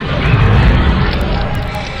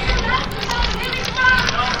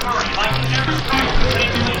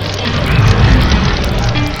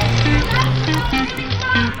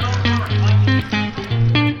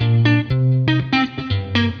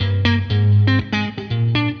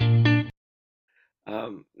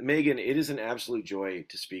Megan, it is an absolute joy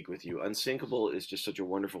to speak with you. Unsinkable is just such a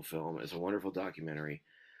wonderful film. It's a wonderful documentary.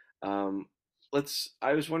 Um,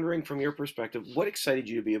 I was wondering from your perspective, what excited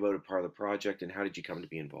you to be about a part of the project and how did you come to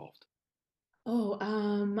be involved?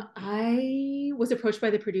 I was approached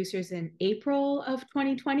by the producers in April of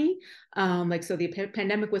 2020. So the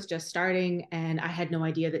pandemic was just starting, and I had no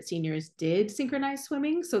idea that seniors did synchronized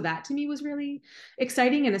swimming. So that to me was really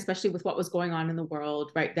exciting, and especially with what was going on in the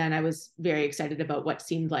world right then, I was very excited about what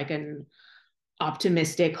seemed like an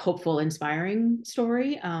optimistic, hopeful, inspiring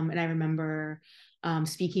story. And I remember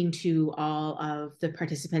speaking to all of the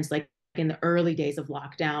participants, like in the early days of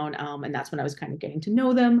lockdown. And that's when I was kind of getting to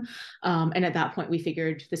know them. And at that point, we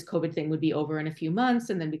figured this COVID thing would be over in a few months,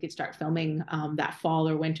 and then we could start filming that fall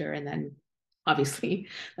or winter. And then obviously,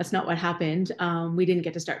 that's not what happened. We didn't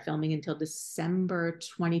get to start filming until December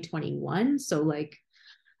 2021. So, like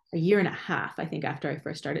a year and a half, I think, after I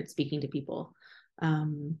first started speaking to people.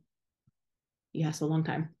 Um, yeah, so a long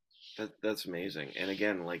time. That's amazing. And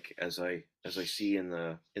again, like as I see in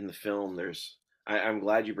the film, I'm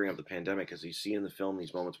glad you bring up the pandemic because you see in the film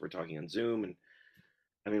these moments we're talking on Zoom, and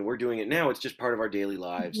I mean we're doing it now. It's just part of our daily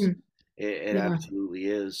lives. Mhm. It Yeah. absolutely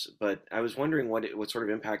is. But I was wondering what sort of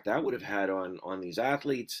impact that would have had on these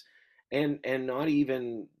athletes, and not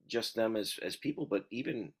even just them as people, but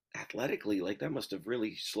even athletically. Like that must have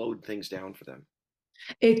really slowed things down for them.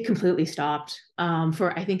 It completely stopped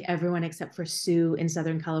for, I think, everyone except for Sue in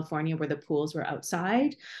Southern California, where the pools were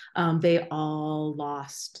outside. They all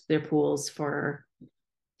lost their pools for, I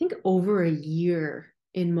think, over a year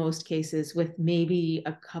in most cases, with maybe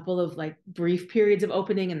a couple of like brief periods of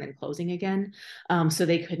opening and then closing again. So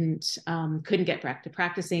they couldn't get back to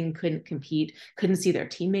practicing, couldn't compete, couldn't see their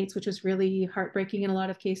teammates, which was really heartbreaking in a lot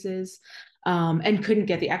of cases. And couldn't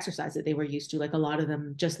get the exercise that they were used to. Like a lot of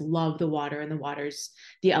them just love the water, and the water's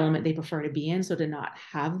the element they prefer to be in. So to not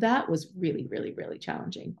have that was really, really, really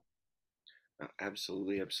challenging.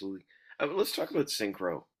 Absolutely, absolutely. Let's talk about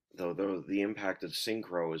synchro, though the impact of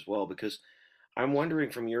synchro as well, because I'm wondering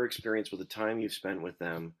from your experience with the time you've spent with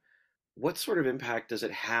them, what sort of impact does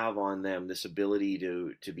it have on them, this ability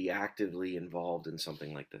to be actively involved in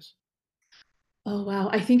something like this? Oh wow.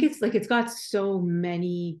 I think it's like it's got so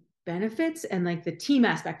many benefits, and like the team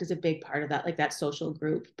aspect is a big part of that, like that social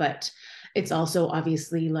group, but it's also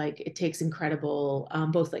obviously like it takes incredible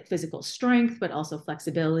both like physical strength but also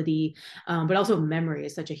flexibility, but also memory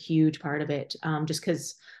is such a huge part of it, just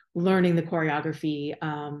because learning the choreography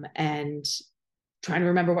and trying to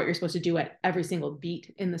remember what you're supposed to do at every single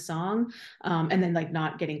beat in the song, and then like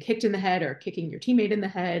not getting kicked in the head or kicking your teammate in the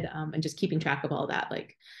head, and just keeping track of all that.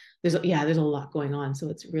 Like there's a lot going on, so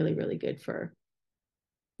it's really really good for,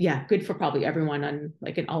 yeah, good for probably everyone on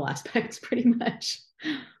like in all aspects pretty much.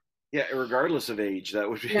 Yeah, regardless of age, that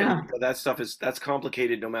would be Yeah, that stuff is that's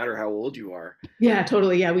complicated no matter how old you are. yeah,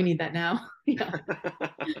 totally. Yeah, we need that now. Yeah.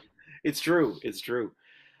 It's true. It's true.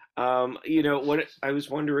 What I was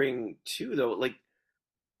wondering too, though, like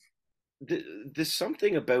there's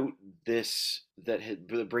something about this that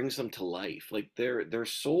brings them to life. Like their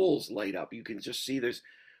souls light up. You can just see there's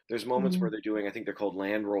moments where Mm. they're doing. I think they're called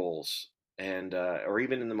land rolls, and or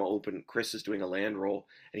even in the open, Chris is doing a land roll,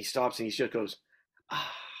 and he stops and he just goes,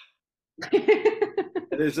 ah. And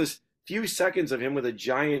there's this few seconds of him with a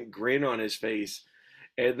giant grin on his face,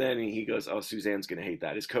 and then he goes, "Oh, Suzanne's gonna hate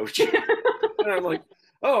that, his coach." And I'm like,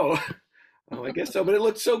 "Oh, oh, I guess so." But it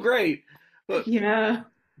looked so great. But Yeah.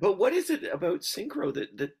 but what is it about synchro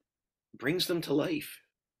that brings them to life?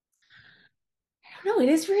 No, it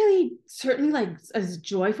is really certainly like a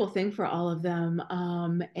joyful thing for all of them.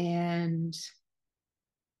 And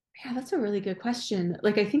yeah, that's a really good question.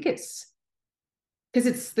 Like I think it's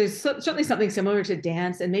because certainly something similar to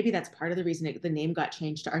dance, and maybe that's part of the reason the name got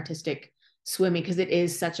changed to artistic swimming, because it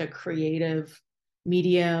is such a creative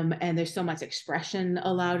medium and there's so much expression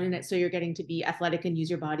allowed in it. So you're getting to be athletic and use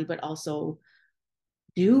your body, but also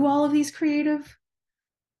do all of these creative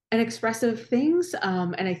and expressive things.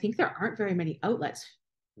 And I think there aren't very many outlets,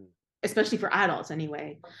 especially for adults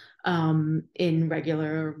anyway, in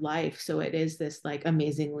regular life. So it is this like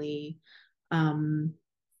amazingly um,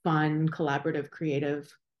 fun, collaborative,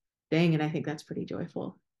 creative thing, and I think that's pretty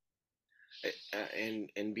joyful.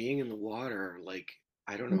 And being in the water, like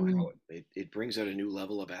I don't know how Mm. it brings out a new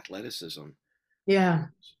level of athleticism. Yeah.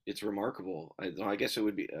 It's remarkable. I guess it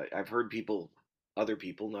would be. I've heard other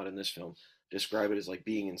people, not in this film, describe it as like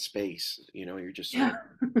being in space. You're just sort of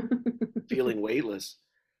Yeah. feeling weightless.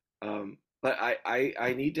 But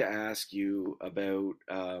I need to ask you about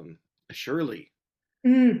Shirley,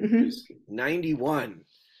 Mm-hmm. who's 91.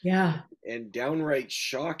 Yeah. and downright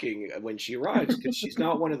shocking when she arrives, because she's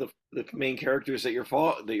not one of the main characters that you're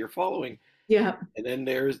following. Yeah. And then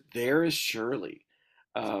there is Shirley,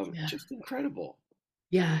 Yeah. just incredible.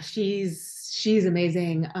 Yeah, she's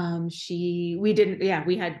amazing. We didn't, yeah,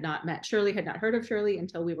 we had not met Shirley, had not heard of Shirley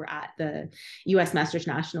until we were at the US Masters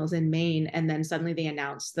Nationals in Maine. And then suddenly they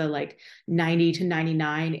announced the like 90 to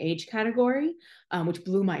 99 age category, which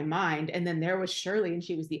blew my mind. And then there was Shirley, and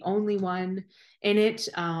she was the only one in it.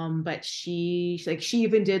 But she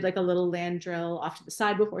even did like a little land drill off to the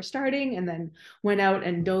side before starting, and then went out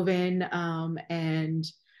and dove in. And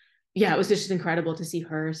yeah, it was just incredible to see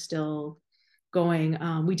her still going.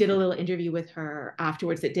 We did a little interview with her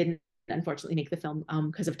afterwards that didn't unfortunately make the film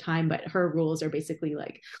because of time, but her rules are basically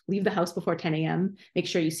like leave the house before 10 a.m., make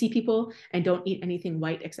sure you see people, and don't eat anything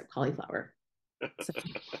white except cauliflower. So,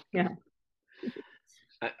 yeah.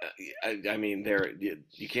 I, I mean,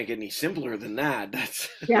 you can't get any simpler than that. That's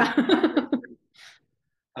Yeah.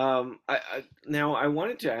 now I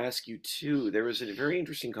wanted to ask you too. There was a very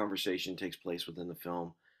interesting conversation takes place within the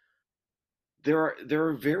film. There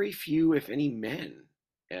are very few, if any, men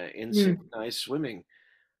in Mm. synchronized swimming.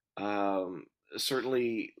 Um,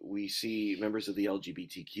 Certainly, we see members of the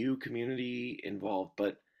LGBTQ community involved,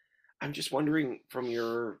 but I'm just wondering, from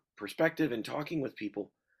your perspective and talking with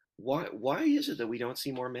people, why is it that we don't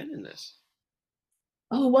see more men in this?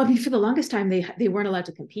 Oh, well, I mean, for the longest time, they weren't allowed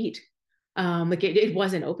to compete. Like it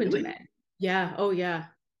wasn't open to Really? men. Yeah. Oh, yeah.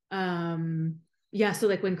 Yeah. So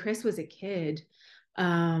like when Chris was a kid,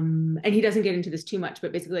 and he doesn't get into this too much,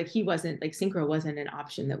 but basically like he wasn't like synchro wasn't an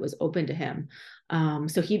option that was open to him.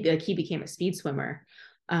 So he became a speed swimmer,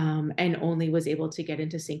 and only was able to get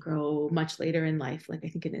into synchro much later in life, like I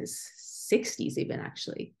think in his 60s even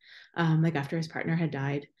actually, like after his partner had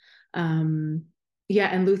died. Um, yeah,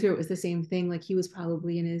 and Luther, it was the same thing. Like he was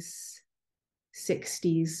probably in his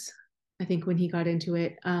 60s, I think, when he got into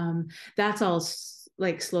it. That's all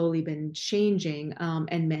like slowly been changing,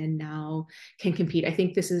 and men now can compete. I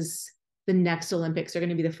think this is the next Olympics are going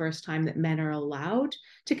to be the first time that men are allowed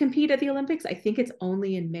to compete at the Olympics. I think it's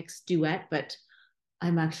only in mixed duet, but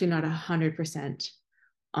I'm actually not 100%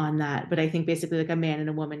 on that. But I think basically like a man and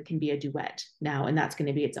a woman can be a duet now, and that's going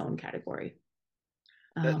to be its own category.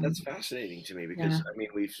 That's Um, fascinating to me, because yeah. I mean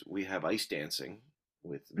we have ice dancing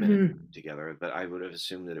with men and women Mhm. together, but I would have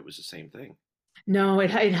assumed that it was the same thing. No, it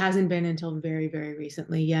hasn't been until very, very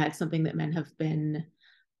recently. Yeah, it's something that men have been.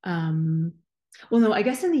 Um, well, no, I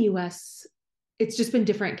guess in the US, it's just been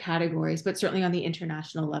different categories, but certainly on the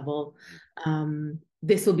international level,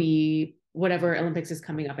 this will be whatever Olympics is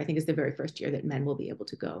coming up. I think is the very first year that men will be able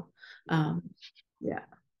to go. Yeah. Um, yeah.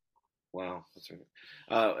 Wow, that's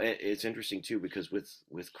right. It's interesting too, because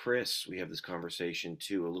with Chris, we have this conversation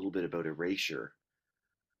too, a little bit about erasure.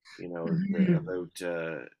 Mhm. About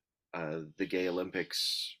the gay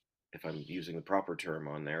Olympics, if I'm using the proper term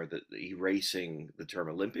on there, the erasing the term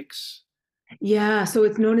Olympics. Yeah, so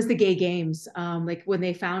it's known as the Gay Games. Like when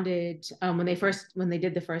they founded, when they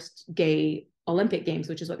did the first gay Olympic Games,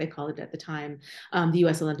 which is what they called it at the time, the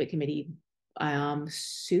U.S. Olympic Committee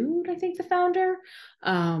sued, I think, the founder,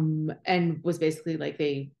 and was basically like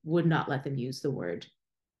they would not let them use the word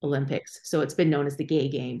Olympics. So it's been known as the Gay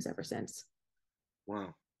Games ever since.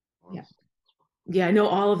 Wow. Wow. Yeah, yeah. I know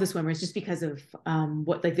all of the swimmers just because of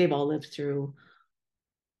what like they've all lived through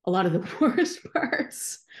a lot of the worst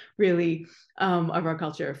parts, really, of our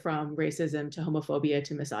culture, from racism to homophobia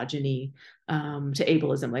to misogyny, to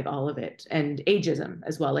ableism, like all of it, and ageism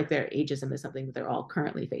as well. Like their ageism is something that they're all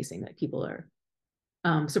currently facing, that people are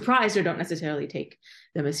surprised or don't necessarily take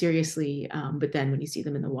them as seriously. But then when you see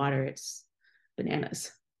them in the water, it's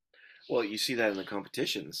bananas. Well, you see that in the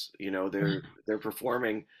competitions. They're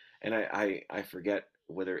performing, and I forget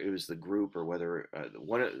whether it was the group or whether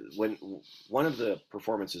when one of the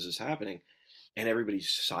performances is happening, and everybody's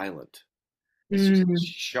silent. It's just Mm,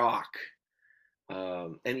 shock.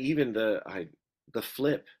 And even the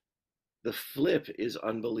flip, the flip is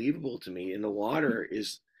unbelievable to me. In the water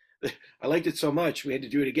is, I liked it so much we had to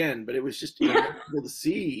do it again, but it was just incredible to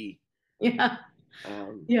see. yeah,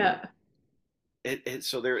 Um, yeah,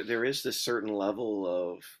 so there is this certain level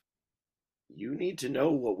of, you need to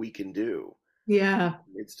know what we can do yeah, in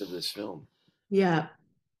the midst of this film. yeah.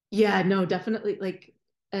 Yeah, no, definitely. Like,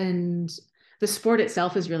 and the sport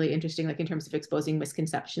itself is really interesting, like in terms of exposing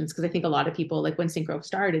misconceptions. Because I think a lot of people, like when synchro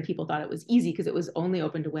started, people thought it was easy because it was only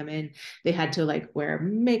open to women. They had to like wear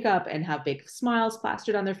makeup and have big smiles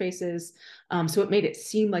plastered on their faces. So it made it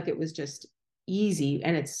seem like it was just easy,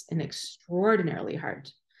 and it's an extraordinarily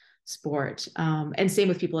hard sport. And same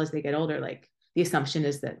with people as they get older. Like the assumption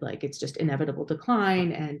is that like it's just inevitable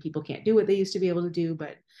decline and people can't do what they used to be able to do.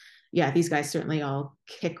 But yeah, these guys certainly all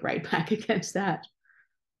kick right back against that.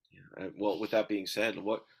 Well, with that being said,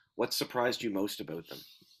 what surprised you most about them?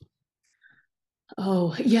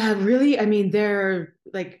 Oh, yeah, really. I mean, they're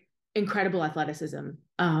like incredible athleticism.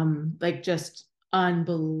 Like just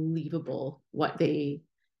unbelievable what they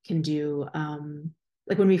can do.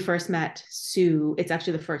 Like when we first met Sue, it's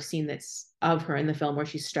actually the first scene that's of her in the film where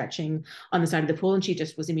she's stretching on the side of the pool and she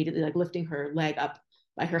just was immediately like lifting her leg up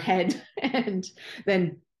by her head and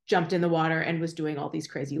then jumped in the water and was doing all these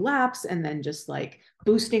crazy laps and then just like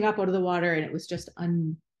boosting up out of the water and it was just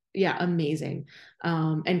yeah, amazing.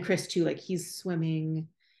 And Chris too, like he's swimming.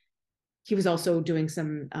 He was also doing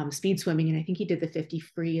some speed swimming, and I think he did the 50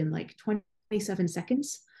 free in like 27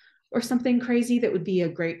 seconds or something crazy. That would be a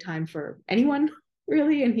great time for anyone,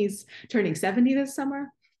 really. And he's turning 70 this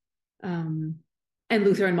summer. Um, and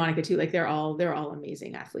Luther and Monica too, like they're all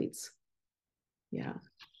amazing athletes. Yeah.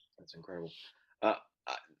 That's incredible. Uh,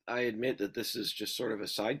 I admit that this is just sort of a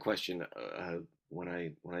side question when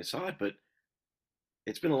I saw it, but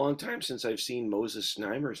it's been a long time since I've seen Moses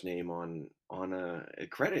Znaimer's name on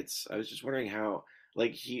credits. I was just wondering how,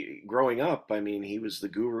 like he growing up. I mean, he was the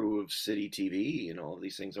guru of city TV and all of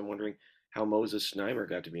these things. I'm wondering how Moses Znaimer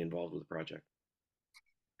got to be involved with the project.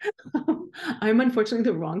 I'm unfortunately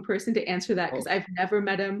the wrong person to answer that because Oh. I've never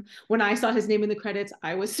met him. When I saw his name in the credits,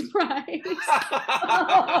 I was surprised,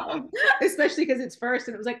 um, especially because it's first,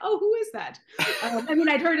 and it was like, oh, who is that? I mean,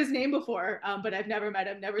 I'd heard his name before, but I've never met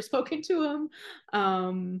him, never spoken to him.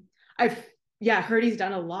 I've yeah heard he's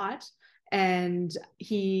done a lot, and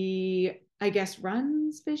he I guess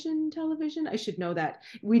runs Vision Television. I should know that.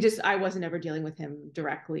 I wasn't ever dealing with him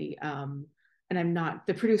directly. And I'm not,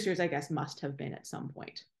 the producers, I guess, must have been at some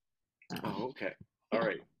point. Oh, okay. All Yeah.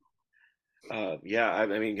 right. Yeah, I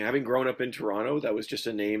mean, having grown up in Toronto, that was just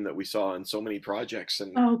a name that we saw in so many projects,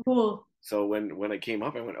 and Oh, cool. so when it came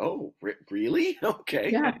up, I went, "Oh, really? Okay."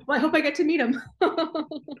 Yeah. Well, I hope I get to meet him.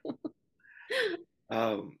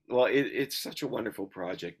 Well, it's such a wonderful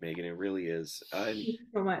project, Megan. It really is. And Thank you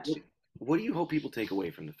so much. what, what do you hope people take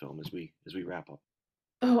away from the film as we wrap up?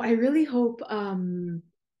 Oh, I really hope,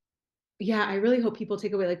 yeah, I really hope people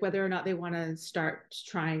take away like whether or not they want to start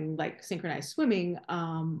trying like synchronized swimming.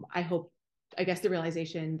 I hope, I guess, the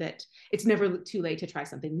realization that it's never too late to try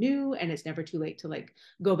something new, and it's never too late to like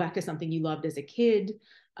go back to something you loved as a kid,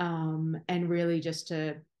 and really just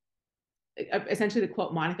to essentially to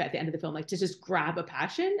quote Monica at the end of the film, like to just grab a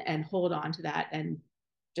passion and hold on to that and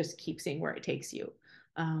just keep seeing where it takes you.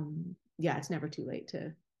 Yeah, it's never too late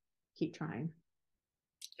to keep trying.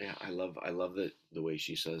 Yeah, I love that the way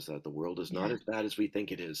she says that the world is not Yeah. as bad as we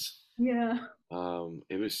think it is. Yeah.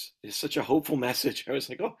 It's such a hopeful message. I was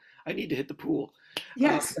like, oh, I need to hit the pool. Uh,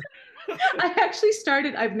 Yes. I actually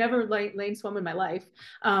started, I've never lane swum in my life.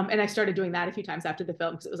 And I started doing that a few times after the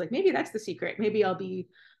film because it was like, maybe that's the secret. Maybe I'll be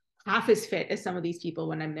half as fit as some of these people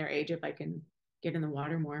when I'm their age if I can get in the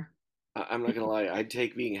water more. I'm not gonna lie, I'd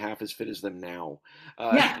take being half as fit as them now.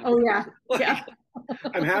 Uh, Yeah. Oh, yeah. Yeah. like,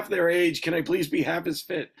 I'm half their age. Can I please be half as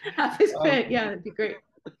fit? Half as Um, fit. Yeah, that'd be great.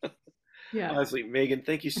 Yeah. Honestly, Megan,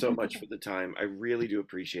 thank you so much for the time. I really do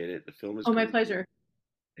appreciate it. The film is Oh, my great. pleasure.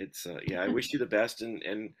 It's yeah, I wish you the best, and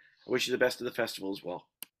I wish you the best of the festival as well.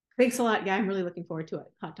 Thanks a lot. Yeah, I'm really looking forward to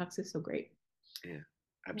it. HotDocs is so great. Yeah, Yeah.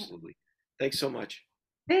 absolutely. Thanks so much.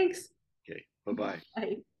 Thanks. Okay, bye bye.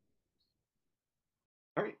 Bye.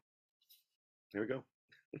 All right, there we go.